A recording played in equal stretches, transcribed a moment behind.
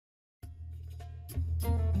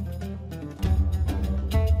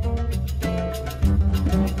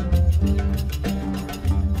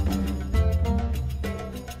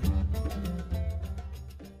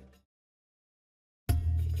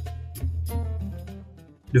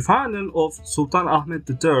The fountain of Sultan Ahmed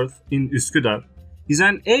III in Üsküdar is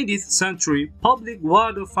an 18th century public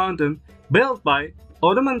water fountain built by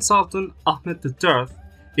Ottoman Sultan Ahmed III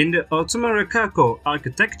in the Ottoman rococo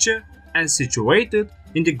architecture and situated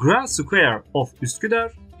in the Grand Square of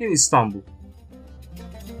Üsküdar in Istanbul.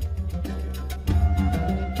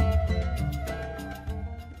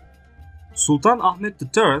 Sultan Ahmed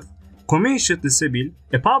III commissioned the Sebil,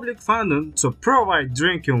 a public fountain to provide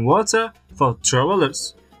drinking water for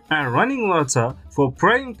travelers and running water for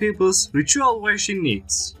praying people's ritual washing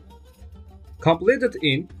needs. Completed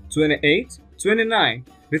in 2829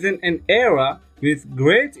 within an era with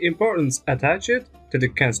great importance attached to the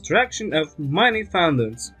construction of many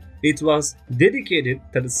fountains, it was dedicated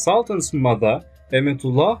to the Sultan's mother,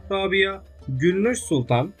 Emetullah Rabia Gülnuş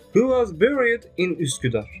Sultan, who was buried in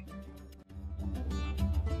Üsküdar.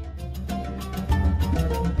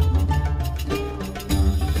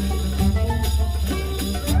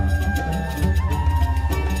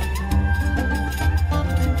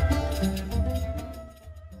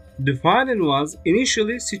 The fountain was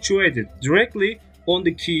initially situated directly on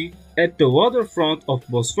the quay at the waterfront of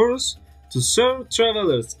Bosphorus to serve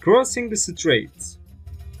travelers crossing the straits.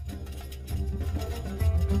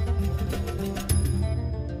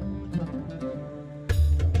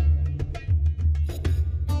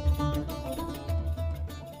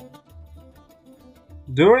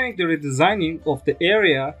 During the redesigning of the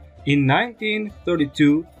area in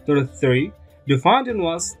 1932-33, the fountain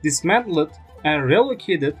was dismantled and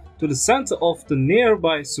relocated to the center of the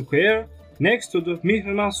nearby square next to the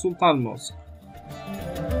Mihrimah Sultan Mosque.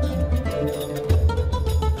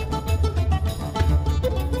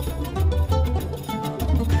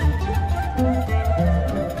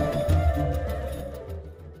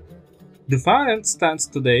 The fountain stands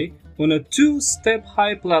today on a two-step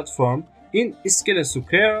high platform in Iskele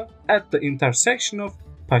Square at the intersection of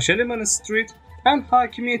Paşalimanı Street and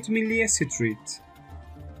Hakimiyet Milliye Street.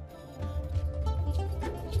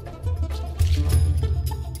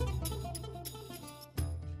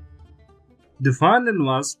 The fountain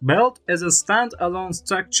was built as a stand-alone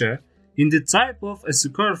structure in the type of a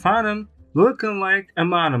square fountain looking like a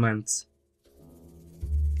monument.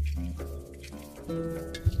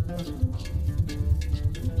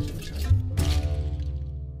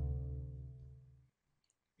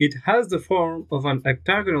 It has the form of an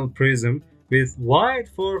octagonal prism with wide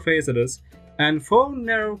four façades and four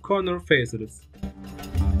narrow corner façades.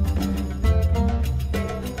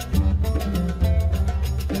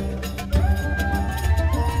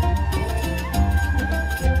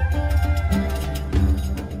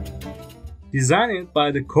 Designed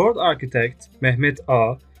by the court architect Mehmet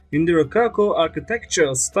Ağa in the rococo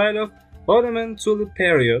architectural style of Ottoman Tulip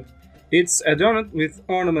period, it's adorned with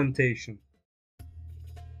ornamentation.